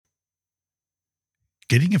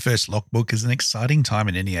Getting your first logbook is an exciting time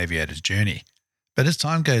in any aviator's journey. But as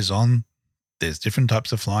time goes on, there's different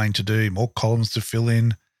types of flying to do, more columns to fill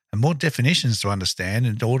in, and more definitions to understand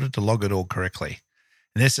in order to log it all correctly.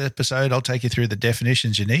 In this episode, I'll take you through the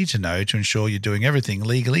definitions you need to know to ensure you're doing everything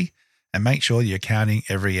legally and make sure you're counting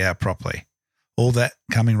every hour properly. All that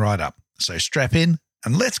coming right up. So strap in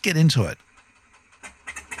and let's get into it.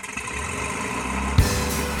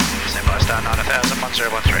 Standby star 9000,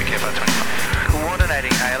 1013, Kilo 25.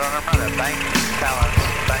 Coordinating aileron and rudder, bank, balance,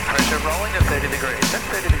 bank pressure, rolling to 30 degrees. Is that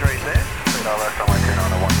 30 degrees there? Left runway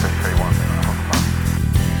 29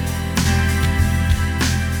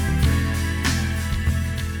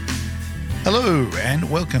 Hello and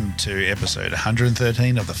welcome to episode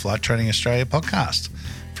 113 of the Flight Training Australia podcast.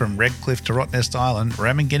 From Redcliffe to Rottnest Island,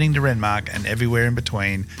 Ramingetting to Renmark and everywhere in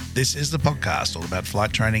between, this is the podcast all about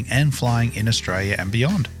flight training and flying in Australia and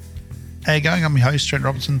beyond. How you going? I'm your host, Trent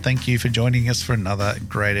Robertson. Thank you for joining us for another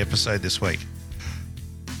great episode this week.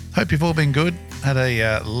 Hope you've all been good. Had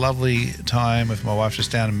a lovely time with my wife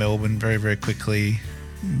just down in Melbourne very, very quickly.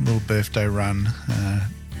 Little birthday run.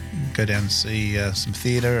 Go down and see some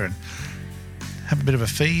theatre and have a bit of a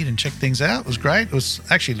feed and check things out. It was great. I was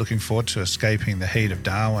actually looking forward to escaping the heat of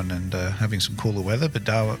Darwin and having some cooler weather, but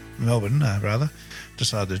Melbourne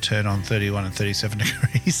decided to turn on 31 and 37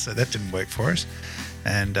 degrees, so that didn't work for us.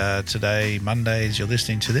 And today, Monday, as you're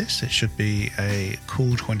listening to this, it should be a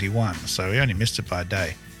cool 21, so we only missed it by a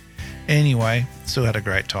day. Anyway, still had a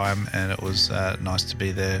great time, and it was nice to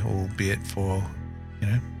be there, albeit for,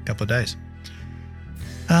 a couple of days.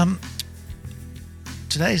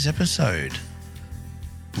 Today's episode,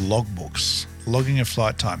 logbooks, logging of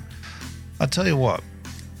flight time. I'll tell you what,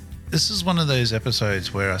 this is one of those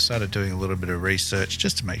episodes where I started doing a little bit of research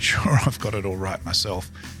just to make sure I've got it all right myself.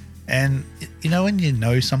 And, when you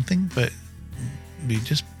know something, but you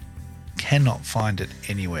just cannot find it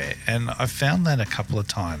anywhere. And I found that a couple of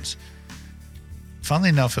times. Funnily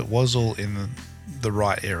enough, it was all in the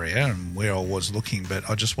right area and where I was looking, but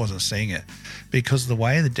I just wasn't seeing it. Because the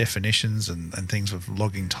way the definitions and things with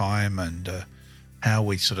logging time and how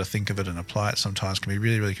we sort of think of it and apply it sometimes can be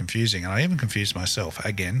really, really confusing. And I even confused myself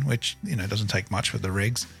again, which, doesn't take much with the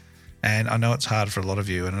regs. And I know it's hard for a lot of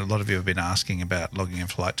you, and a lot of you have been asking about logging in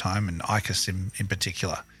flight time and ICUS in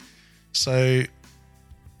particular. So,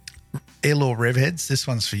 Air Law Rev Heads, this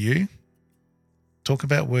one's for you. Talk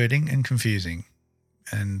about wording and confusing.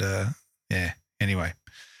 And anyway,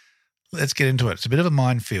 let's get into it. It's a bit of a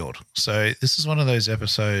minefield. So this is one of those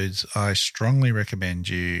episodes I strongly recommend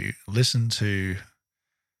you listen to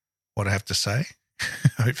what I have to say.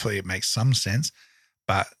 Hopefully it makes some sense,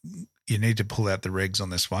 but you need to pull out the regs on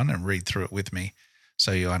this one and read through it with me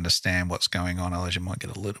so you understand what's going on, otherwise you might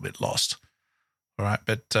get a little bit lost. All right,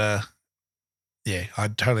 but I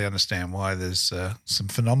totally understand why there's some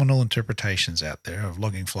phenomenal interpretations out there of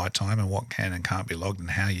logging flight time and what can and can't be logged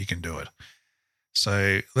and how you can do it.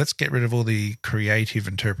 So let's get rid of all the creative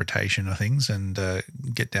interpretation of things and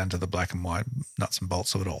get down to the black and white nuts and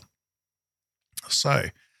bolts of it all. So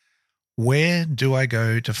where do I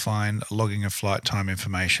go to find logging of flight time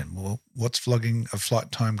information? Well, what's logging of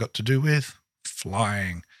flight time got to do with?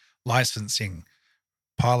 Flying, licensing,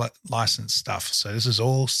 pilot license stuff. So this is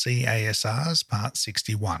all CASR's Part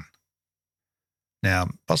 61. Now,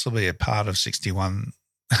 possibly a part of 61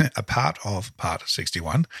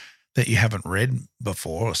 that you haven't read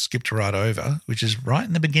before or skipped right over, which is right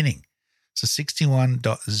in the beginning. So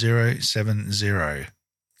 61.070.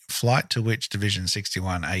 Flight to which Division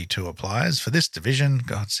 61A2 applies. For this division,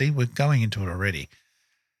 we're going into it already.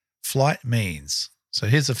 Flight means, so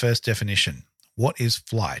here's the first definition. What is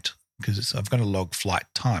flight? Because I'm going to log flight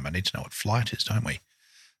time. I need to know what flight is, don't we?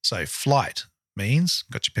 So flight means,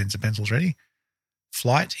 got your pens and pencils ready?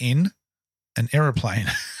 Flight in an aeroplane.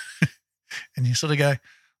 And you sort of go,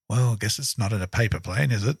 well, I guess it's not in a paper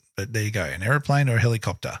plane, is it? But there you go, an aeroplane or a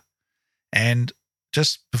helicopter. And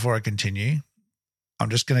just before I continue, I'm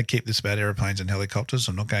just going to keep this about airplanes and helicopters.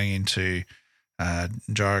 I'm not going into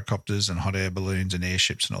gyrocopters and hot air balloons and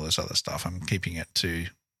airships and all this other stuff. I'm keeping it to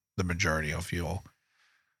the majority of your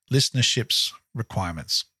listenership's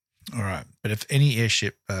requirements. All right. But if any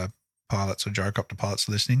airship pilots or gyrocopter pilots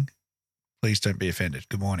are listening, please don't be offended.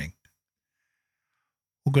 Good morning.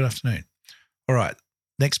 Well, good afternoon. All right.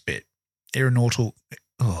 Next bit. Aeronautical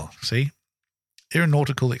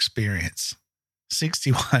experience.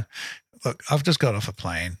 61. Look, I've just got off a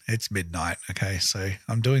plane. It's midnight, okay? So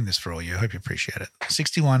I'm doing this for all you. I hope you appreciate it.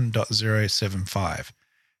 61.075.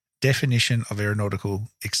 Definition of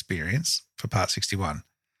aeronautical experience for Part 61.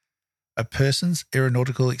 A person's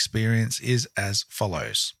aeronautical experience is as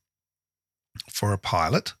follows. For a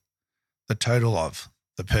pilot, the total of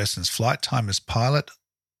the person's flight time as pilot,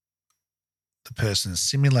 the person's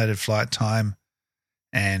simulated flight time,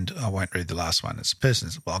 and I won't read the last one. It's a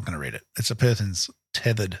person's, well, I'm going to read it. It's a person's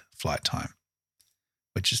tethered flight time,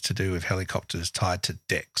 which is to do with helicopters tied to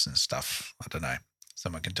decks and stuff. I don't know.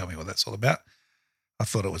 Someone can tell me what that's all about. I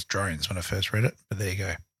thought it was drones when I first read it, but there you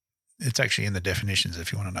go. It's actually in the definitions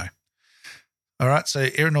if you want to know. All right, so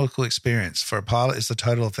aeronautical experience for a pilot is the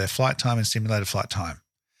total of their flight time and simulated flight time.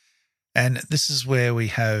 And this is where we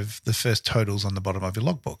have the first totals on the bottom of your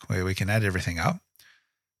logbook, where we can add everything up.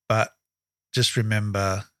 But just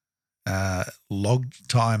remember, log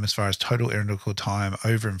time as far as total aeronautical time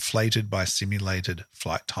overinflated by simulated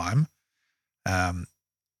flight time.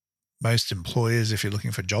 Most employers, if you're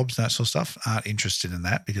looking for jobs and that sort of stuff, aren't interested in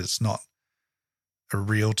that because it's not a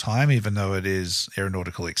real time, even though it is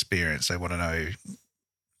aeronautical experience. They want to know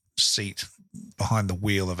seat behind the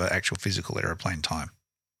wheel of an actual physical aeroplane time.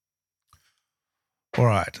 All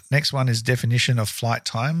right, next one is definition of flight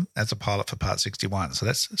time as a pilot for part 61. So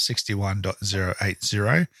that's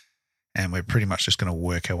 61.080, and we're pretty much just going to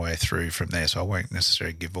work our way through from there. So I won't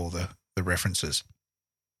necessarily give all the references.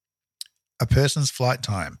 A person's flight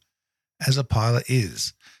time as a pilot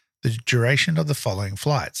is the duration of the following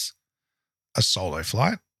flights: a solo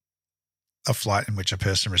flight, a flight in which a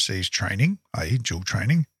person receives training, i.e. dual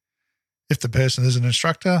training. If the person is an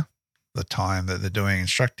instructor, the time that they're doing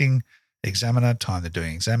instructing, examiner, time they're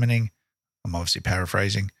doing examining. I'm obviously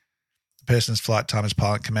paraphrasing. The person's flight time is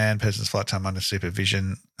pilot command, person's flight time under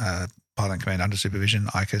supervision, pilot command under supervision,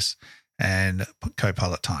 ICUS, and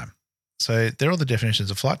co-pilot time. So they're all the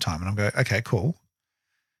definitions of flight time. And I'm going, okay, cool.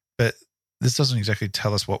 But this doesn't exactly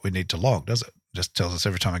tell us what we need to log, does it? It just tells us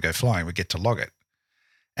every time I go flying, we get to log it.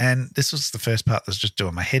 And this was the first part that's just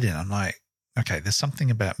doing my head in. I'm like, okay, there's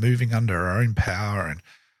something about moving under our own power and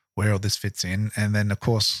where all this fits in. And then, of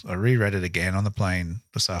course, I reread it again on the plane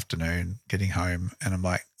this afternoon, getting home, and I'm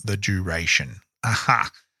like, the duration.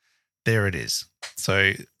 Aha, there it is.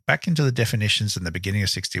 So back into the definitions in the beginning of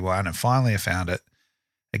 61, and finally I found it.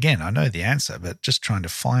 Again, I know the answer, but just trying to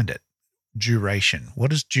find it. Duration. What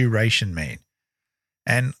does duration mean?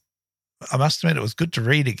 And I must admit it was good to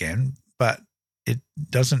read again, but it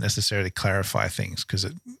doesn't necessarily clarify things because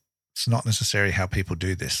it's not necessarily how people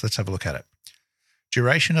do this. Let's have a look at it.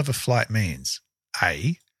 Duration of a flight means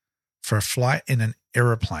A, for a flight in an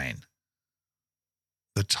aeroplane,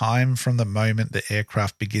 the time from the moment the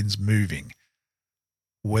aircraft begins moving,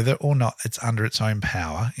 whether or not it's under its own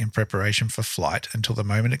power in preparation for flight until the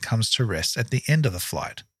moment it comes to rest at the end of the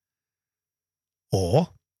flight.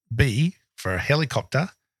 Or B, for a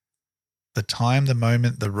helicopter, the time the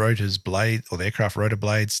moment the rotor's blade or the aircraft rotor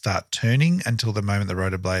blades start turning until the moment the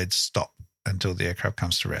rotor blades stop until the aircraft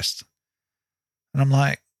comes to rest. And I'm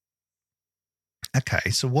like, okay,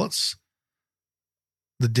 so what's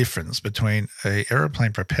the difference between an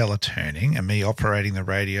aeroplane propeller turning and me operating the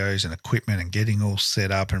radios and equipment and getting all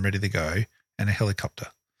set up and ready to go and a helicopter?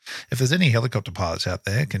 If there's any helicopter pilots out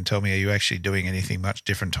there, can tell me, are you actually doing anything much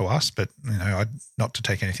different to us? But, not to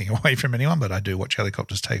take anything away from anyone, but I do watch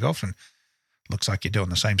helicopters take off and it looks like you're doing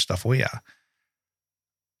the same stuff we are.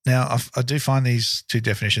 Now, I do find these two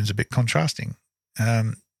definitions a bit contrasting.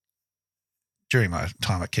 During my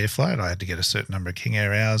time at CareFlight, I had to get a certain number of King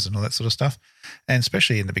Air hours and all that sort of stuff. And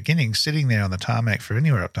especially in the beginning, sitting there on the tarmac for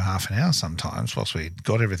anywhere up to half an hour sometimes whilst we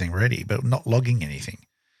got everything ready, but not logging anything,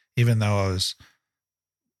 even though I was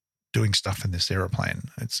doing stuff in this aeroplane.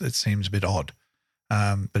 It seems a bit odd.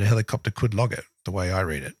 But a helicopter could log it the way I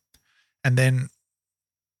read it. And then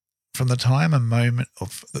from the moment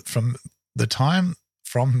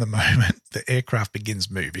the aircraft begins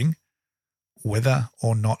moving, whether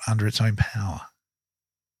or not under its own power.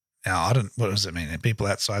 Now, what does it mean? If people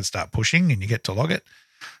outside start pushing and you get to log it?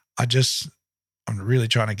 I'm really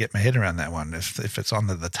trying to get my head around that one. If it's on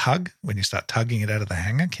the tug, when you start tugging it out of the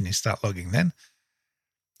hangar, can you start logging then?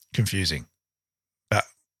 Confusing. But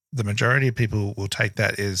the majority of people will take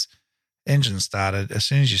that as engine started. As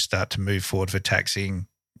soon as you start to move forward for taxiing,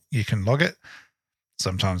 you can log it.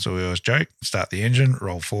 Sometimes we always joke, start the engine,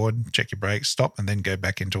 roll forward, check your brakes, stop, and then go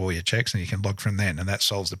back into all your checks and you can log from then. And that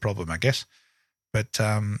solves the problem, I guess. But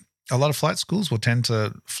a lot of flight schools will tend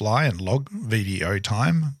to fly and log VDO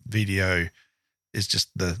time. VDO is just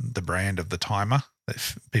the brand of the timer.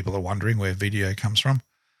 If people are wondering where VDO comes from.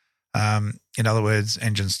 In other words,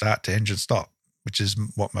 engine start to engine stop, which is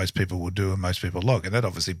what most people will do and most people log. And that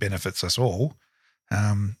obviously benefits us all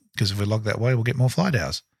because if we log that way, we'll get more flight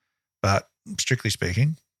hours. But strictly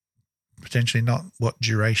speaking, potentially not what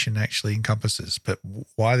duration actually encompasses. But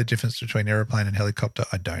why the difference between aeroplane and helicopter,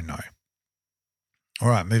 I don't know. All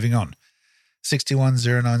right, moving on.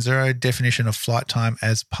 61090, definition of flight time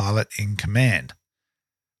as pilot in command.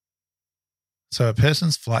 So a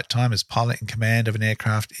person's flight time as pilot in command of an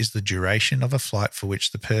aircraft is the duration of a flight for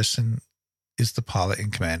which the person is the pilot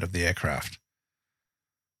in command of the aircraft.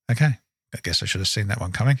 Okay, I guess I should have seen that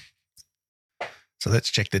one coming. So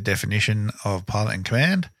let's check the definition of pilot in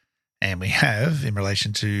command. And we have, in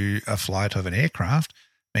relation to a flight of an aircraft,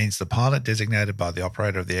 means the pilot designated by the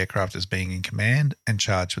operator of the aircraft as being in command and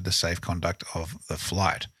charged with the safe conduct of the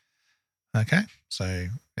flight. Okay, so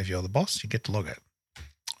if you're the boss, you get to log it.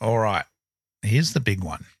 All right, here's the big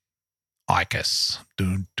one. ICUS.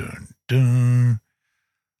 Dun, dun, dun.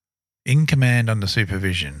 In command under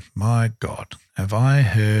supervision. My God, have I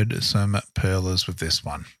heard some pearlers with this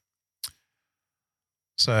one.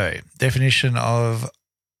 So, definition of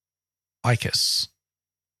ICUS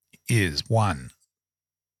is 1.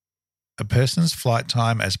 A person's flight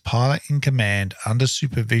time as pilot in command under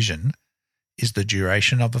supervision is the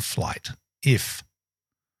duration of a flight if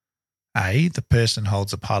A, the person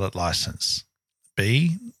holds a pilot license,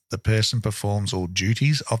 B, the person performs all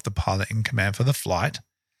duties of the pilot in command for the flight,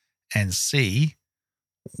 and C,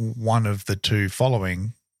 one of the two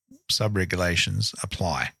following sub-regulations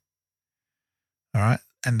apply. All right.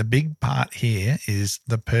 And the big part here is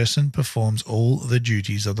the person performs all the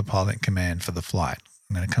duties of the pilot in command for the flight.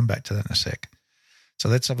 I'm going to come back to that in a sec. So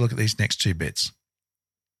let's have a look at these next two bits.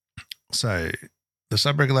 So the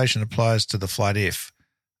sub-regulation applies to the flight if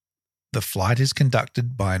the flight is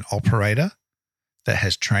conducted by an operator that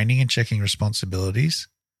has training and checking responsibilities,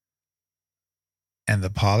 and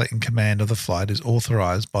the pilot in command of the flight is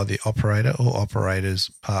authorized by the operator or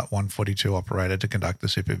operators Part 142 operator to conduct the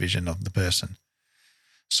supervision of the person.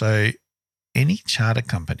 So any charter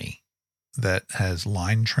company that has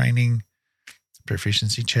line training,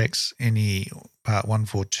 proficiency checks, any Part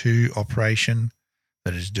 142 operation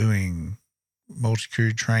that is doing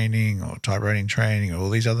multi-crew training or type rating training or all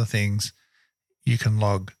these other things, you can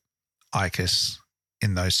log ICUS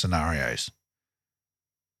in those scenarios.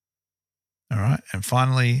 All right. And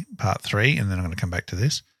finally, Part 3, and then I'm going to come back to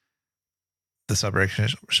this. The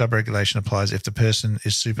sub-regulation applies if the person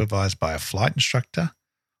is supervised by a flight instructor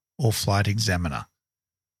or flight examiner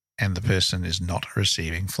and the person is not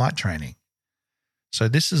receiving flight training. So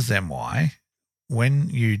this is then why when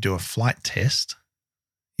you do a flight test,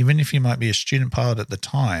 even if you might be a student pilot at the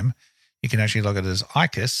time, you can actually log it as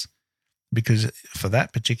ICUS, because for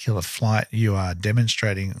that particular flight, you are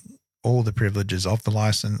demonstrating all the privileges of the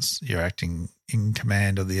license, you're acting in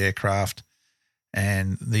command of the aircraft,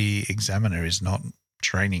 and the examiner is not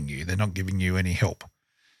training you. They're not giving you any help.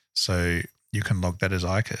 So you can log that as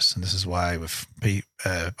ICUS, and this is why with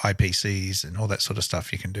IPCs and all that sort of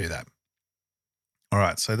stuff, you can do that. All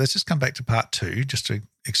right, so let's just come back to Part 2 just to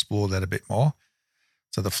explore that a bit more.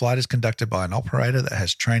 So the flight is conducted by an operator that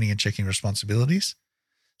has training and checking responsibilities.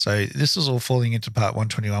 So this is all falling into Part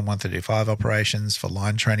 121, 135 operations for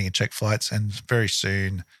line training and check flights, and very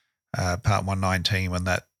soon Part 119 when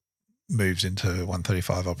that moves into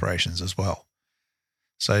 135 operations as well.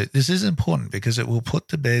 So this is important because it will put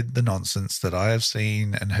to bed the nonsense that I have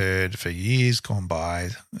seen and heard for years gone by.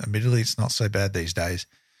 Admittedly, it's not so bad these days,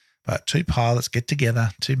 but two pilots get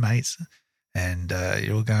together, two mates, and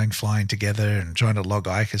you're going flying together and trying to log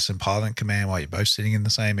ICUS and pilot in command while you're both sitting in the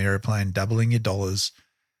same airplane, doubling your dollars.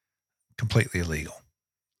 Completely illegal.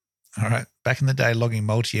 All right. Back in the day, logging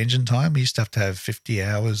multi-engine time, we used to have 50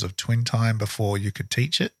 hours of twin time before you could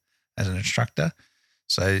teach it as an instructor.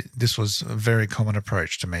 So this was a very common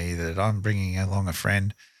approach to me, that I'm bringing along a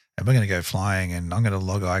friend and we're going to go flying and I'm going to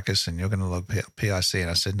log ICUS and you're going to log PIC.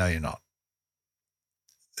 And I said, no, you're not.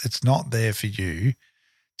 It's not there for you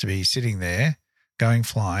to be sitting there going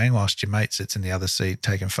flying whilst your mate sits in the other seat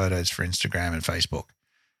taking photos for Instagram and Facebook.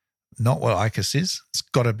 Not what ICUS is. It's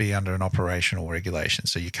got to be under an operational regulation.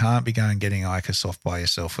 So you can't be going getting ICUS off by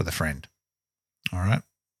yourself with a friend. All right.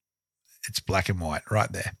 It's black and white right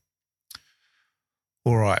there.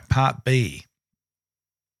 All right. Part B.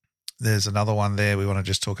 There's another one there we want to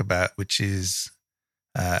just talk about, which is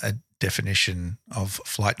a definition of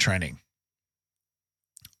flight training.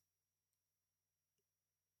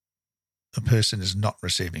 A person is not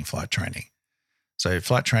receiving flight training. So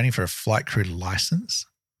flight training for a flight crew license,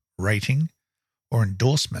 rating, or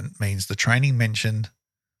endorsement means the training mentioned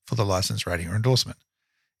for the license, rating, or endorsement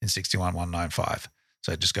in 61195.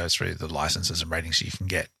 So it just goes through the licenses and ratings you can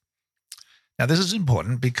get. Now, this is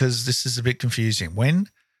important because this is a bit confusing. When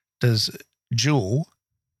does dual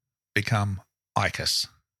become ICUS?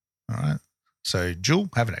 All right. So dual,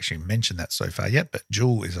 haven't actually mentioned that so far yet, but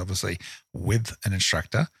dual is obviously with an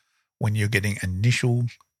instructor when you're getting initial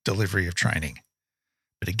delivery of training.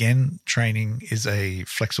 But again, training is a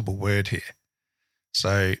flexible word here.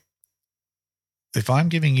 So if I'm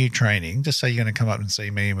giving you training, just say you're going to come up and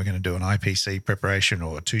see me and we're going to do an IPC preparation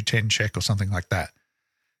or a 210 check or something like that.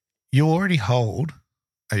 You already hold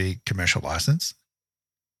a commercial license.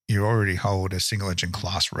 You already hold a single engine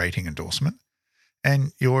class rating endorsement.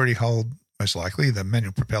 And you already hold, most likely, the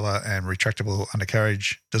manual propeller and retractable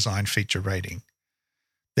undercarriage design feature rating.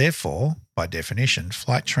 Therefore, by definition,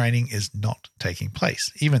 flight training is not taking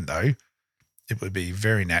place, even though it would be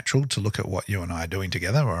very natural to look at what you and I are doing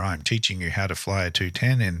together, where I'm teaching you how to fly a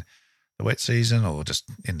 210 in the wet season or just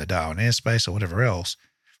in the Darwin airspace or whatever else.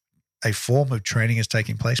 A form of training is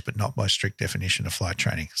taking place, but not by strict definition of flight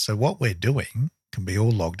training. So what we're doing can be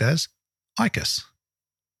all logged as ICUS.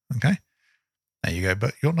 Okay? Now you go,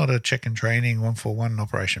 but you're not a check and training 141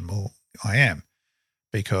 operation. Well, I am,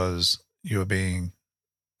 because you're being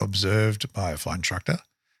observed by a flight instructor.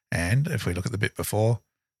 And if we look at the bit before,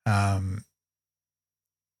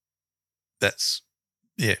 that's,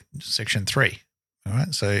 section 3. All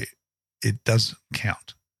right. So it does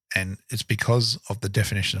count. And it's because of the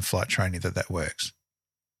definition of flight training that works.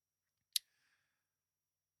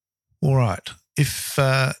 All right. If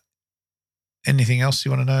anything else you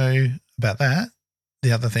want to know about that,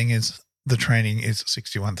 the other thing is the training is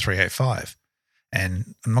 61385.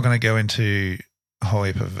 And I'm not going to go into a whole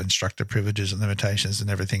heap of instructor privileges and limitations and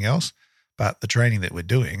everything else, but the training that we're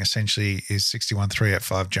doing essentially is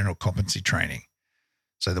 61385 general competency training.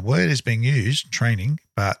 So the word is being used, training,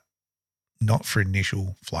 but not for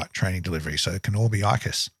initial flight training delivery. So it can all be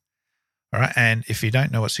ICUS. All right. And if you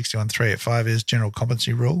don't know what 61385 is, general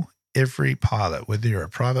competency rule, every pilot, whether you're a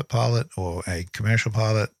private pilot or a commercial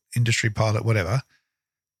pilot, industry pilot, whatever,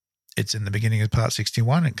 it's in the beginning of part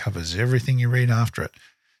 61. It covers everything you read after it.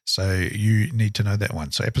 So you need to know that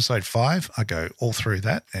one. So episode 5, I go all through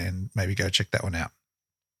that, and maybe go check that one out.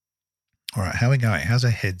 All right, how are we going? How's our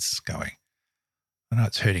heads going? I know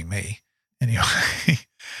it's hurting me. Anyway,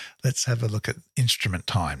 let's have a look at instrument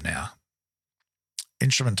time now.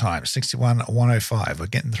 Instrument time, 61-105. We're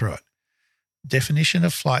getting through it. Definition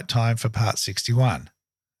of flight time for part 61.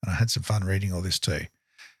 And I had some fun reading all this too.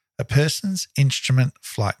 A person's instrument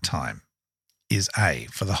flight time is A,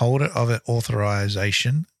 for the holder of an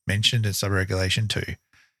authorization mentioned in subregulation 2,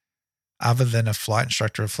 other than a flight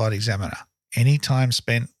instructor or flight examiner, any time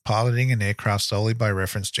spent piloting an aircraft solely by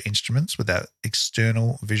reference to instruments without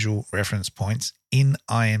external visual reference points in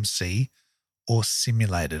IMC or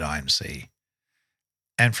simulated IMC,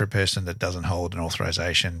 and for a person that doesn't hold an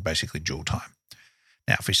authorization, basically dual time.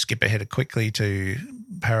 Now, if we skip ahead quickly to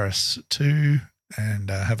Paris 2 and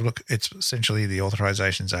have a look, it's essentially the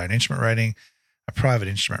authorizations are an instrument rating, a private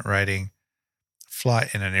instrument rating,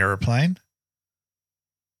 flight in an aeroplane,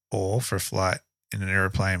 or for a flight in an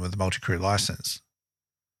aeroplane with a multi-crew license.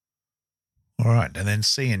 All right, and then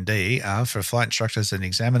C and D are for flight instructors and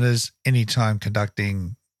examiners, anytime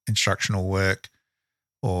conducting instructional work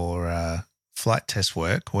or flight test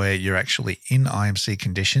work where you're actually in IMC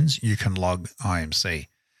conditions, you can log IMC.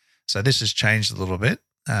 So this has changed a little bit.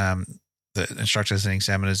 The instructors and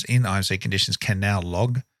examiners in IMC conditions can now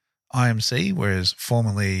log IMC, whereas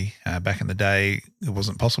formerly back in the day, it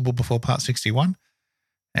wasn't possible before Part 61.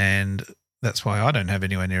 And that's why I don't have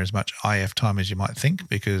anywhere near as much IF time as you might think,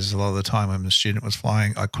 because a lot of the time when the student was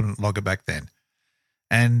flying, I couldn't log it back then.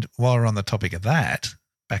 And while we're on the topic of that,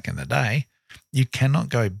 back in the day, you cannot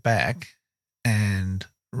go back and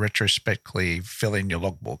retrospectively fill in your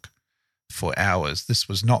logbook for hours. This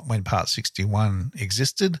was not when Part 61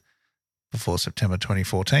 existed before September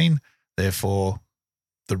 2014. Therefore,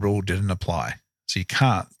 the rule didn't apply. So you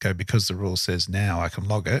can't go, because the rule says now I can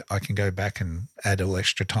log it, I can go back and add a little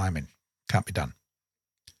extra time in. Can't be done.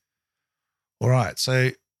 All right,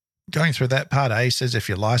 so going through that, Part A says if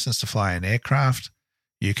you're licensed to fly an aircraft,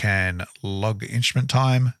 you can log instrument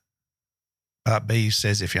time. Part B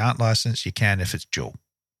says if you aren't licensed, you can if it's dual.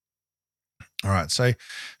 All right, so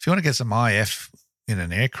if you want to get some IF in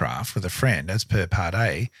an aircraft with a friend, as per Part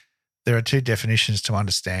A, there are 2 definitions to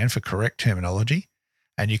understand for correct terminology,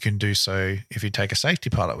 and you can do so if you take a safety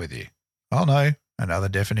pilot with you. Oh no, another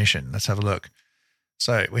definition. Let's have a look.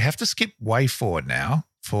 So we have to skip way forward now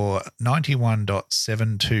for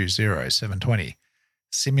 91.720,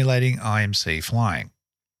 simulating IMC flying.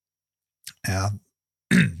 Now,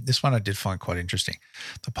 this one I did find quite interesting.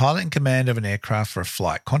 The pilot in command of an aircraft for a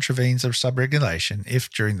flight contravenes a subregulation if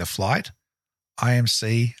during the flight,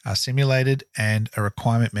 IMC are simulated and a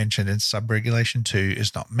requirement mentioned in subregulation 2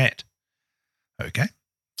 is not met. Okay,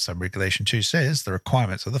 subregulation 2 says the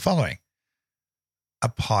requirements are the following. A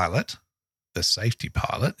pilot, the safety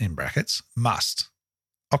pilot in brackets, must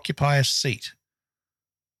occupy a seat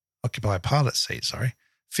occupy a pilot seat,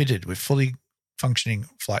 fitted with fully functioning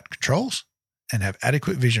flight controls and have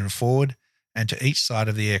adequate vision forward and to each side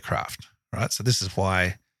of the aircraft, right? So this is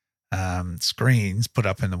why screens put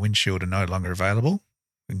up in the windshield are no longer available,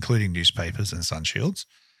 including newspapers and sun shields.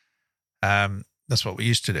 That's what we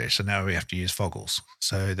used to do. So now we have to use foggles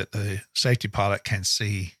so that the safety pilot can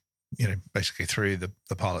see, basically through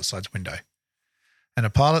the pilot side's window. And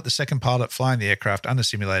the second pilot flying the aircraft under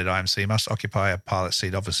simulated IMC must occupy a pilot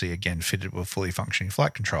seat, obviously, again, fitted with fully functioning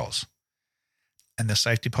flight controls. And the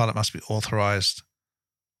safety pilot must be authorized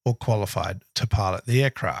or qualified to pilot the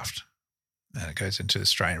aircraft. And it goes into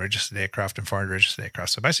Australian registered aircraft and foreign registered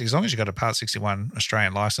aircraft. So basically, as long as you've got a Part 61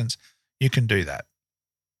 Australian license, you can do that.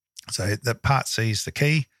 So the Part C is the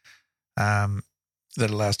key that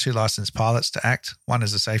allows 2 licensed pilots to act. One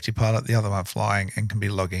is a safety pilot, the other one flying, and can be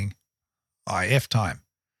logging IF time.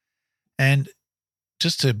 And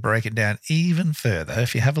just to break it down even further,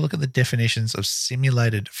 if you have a look at the definitions of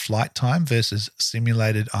simulated flight time versus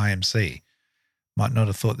simulated IMC, might not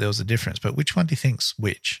have thought there was a difference, but which one do you think's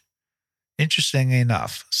which? Interestingly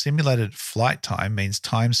enough, simulated flight time means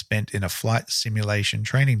time spent in a flight simulation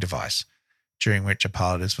training device during which a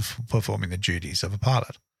pilot is performing the duties of a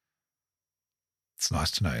pilot. It's nice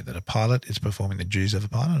to know that a pilot is performing the duties of a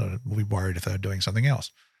pilot. I would be worried if they were doing something else.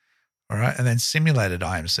 All right. And then simulated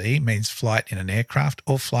IMC means flight in an aircraft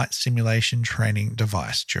or flight simulation training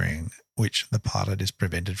device during which the pilot is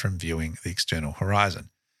prevented from viewing the external horizon.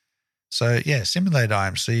 So, simulated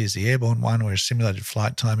IMC is the airborne one, whereas simulated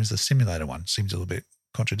flight time is the simulator one. Seems a little bit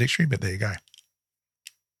contradictory, but there you go.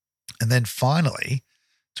 And then finally,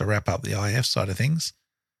 to wrap up the IF side of things,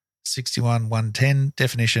 61.110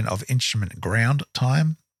 definition of instrument ground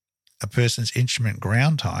time. A person's instrument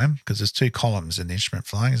ground time, because there's 2 columns in the instrument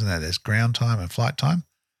flying, isn't there? There's ground time and flight time.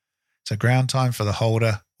 So ground time for the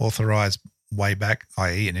holder authorized way back,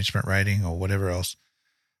 i.e. an instrument rating or whatever else,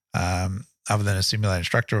 other than a simulator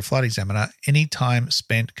instructor or flight examiner, any time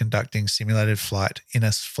spent conducting simulated flight in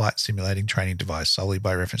a flight simulating training device solely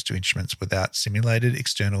by reference to instruments without simulated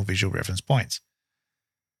external visual reference points.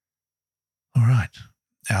 All right.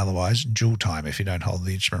 Otherwise, dual time if you don't hold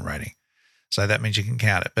the instrument rating. So that means you can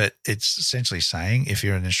count it. But it's essentially saying if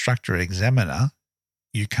you're an instructor or examiner,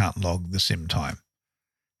 you can't log the sim time.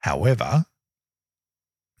 However,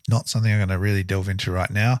 not something I'm going to really delve into right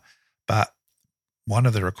now, but one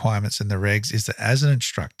of the requirements in the regs is that as an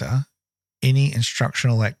instructor, any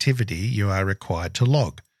instructional activity you are required to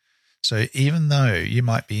log. So even though you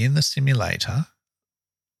might be in the simulator,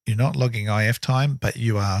 you're not logging IF time, but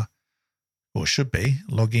you are, or should be,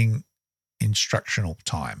 logging instructional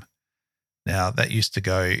time. Now, that used to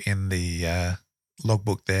go in the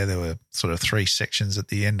logbook there. There were sort of 3 sections at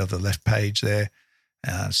the end of the left page there,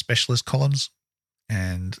 specialist columns.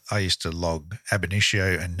 And I used to log ab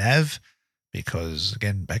initio and nav because,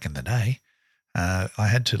 again, back in the day, I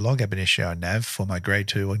had to log ab initio and nav for my grade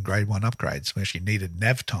 2 and grade 1 upgrades. We actually needed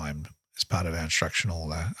nav time as part of our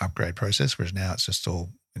instructional upgrade process, whereas now it's just all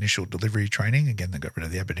initial delivery training. Again, they got rid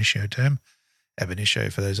of the ab initio term. Ab initio,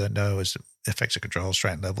 for those that know, is effects of control,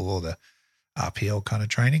 straight and level, or the RPL kind of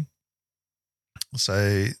training.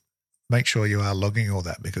 So make sure you are logging all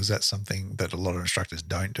that, because that's something that a lot of instructors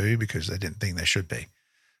don't do because they didn't think they should be,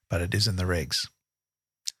 but it is in the regs.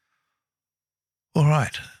 All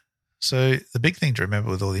right. So the big thing to remember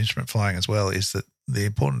with all the instrument flying as well is that the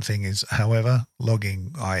important thing is, however,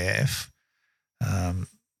 logging IF,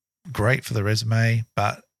 great for the resume,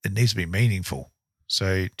 but it needs to be meaningful.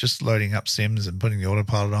 So just loading up sims and putting the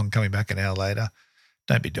autopilot on, coming back an hour later,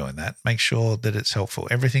 don't be doing that. Make sure that it's helpful.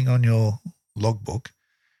 Everything on your logbook,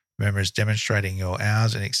 remember, is demonstrating your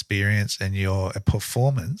hours and experience and your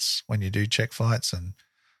performance when you do check flights and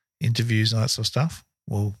interviews and that sort of stuff.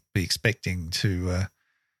 We'll be expecting to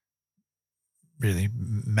really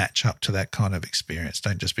match up to that kind of experience.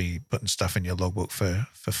 Don't just be putting stuff in your logbook for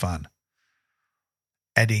fun.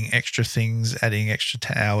 Adding extra things, adding extra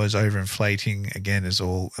hours, overinflating, again, is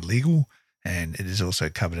all illegal, and it is also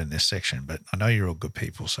covered in this section. But I know you're all good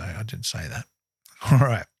people, so I didn't say that. All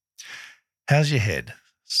right. How's your head?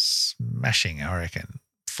 Smashing, I reckon.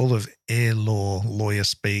 Full of air law, lawyer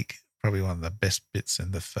speak. Probably one of the best bits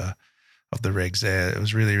in the of the regs there. It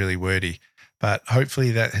was really, really wordy. But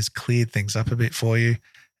hopefully that has cleared things up a bit for you,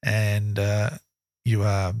 and you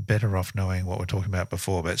are better off knowing what we're talking about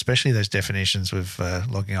before, but especially those definitions with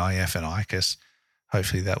logging IF and ICUS.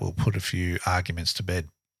 Hopefully that will put a few arguments to bed.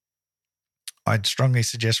 I'd strongly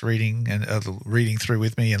suggest reading through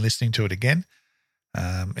with me and listening to it again.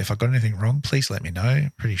 If I got anything wrong, please let me know.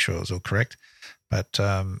 Pretty sure it was all correct. But,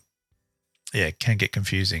 it can get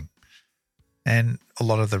confusing. And a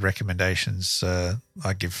lot of the recommendations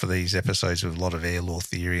I give for these episodes with a lot of air law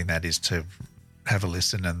theory, and that is to have a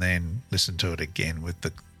listen and then listen to it again with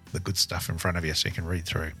the good stuff in front of you so you can read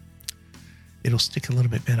through. It'll stick a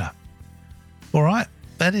little bit better. All right,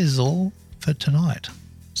 that is all for tonight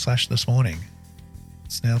 / this morning.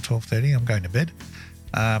 It's now 12:30. I'm going to bed.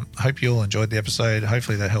 Hope you all enjoyed the episode.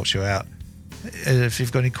 Hopefully that helps you out. If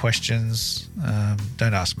you've got any questions,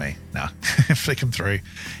 don't ask me. No, flick them through.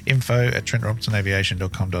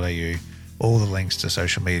 info@trentrobinsonaviation.com.au. All the links to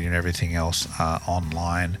social media and everything else are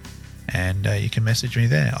online, and you can message me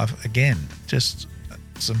there. Again, just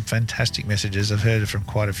some fantastic messages. I've heard from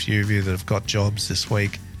quite a few of you that have got jobs this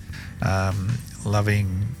week.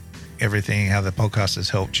 Loving everything, how the podcast has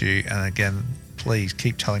helped you. And again, please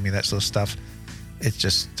keep telling me that sort of stuff. It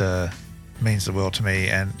just means the world to me,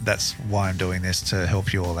 and that's why I'm doing this, to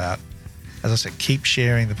help you all out. As I said, keep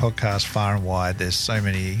sharing the podcast far and wide. There's so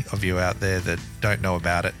many of you out there that don't know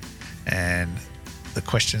about it, and the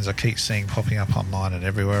questions I keep seeing popping up online and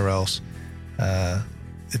everywhere else,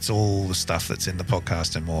 it's all the stuff that's in the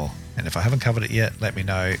podcast and more. And if I haven't covered it yet, let me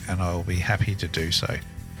know and I'll be happy to do so.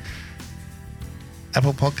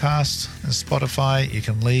 Apple Podcasts and Spotify, you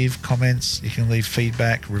can leave comments, you can leave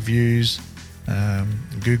feedback, reviews,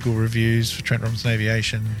 Google reviews for Trent Robinson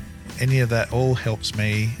Aviation. Any of that all helps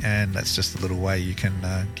me, and that's just a little way you can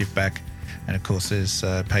give back. And of course, there's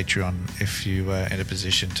Patreon if you are in a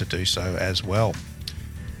position to do so as well.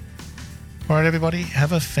 All right, everybody,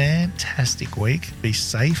 have a fantastic week. Be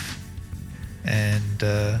safe, and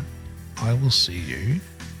I will see you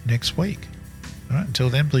next week. All right, until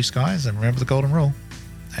then, blue skies, and remember the golden rule: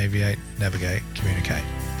 aviate, navigate, communicate.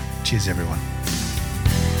 Cheers, everyone.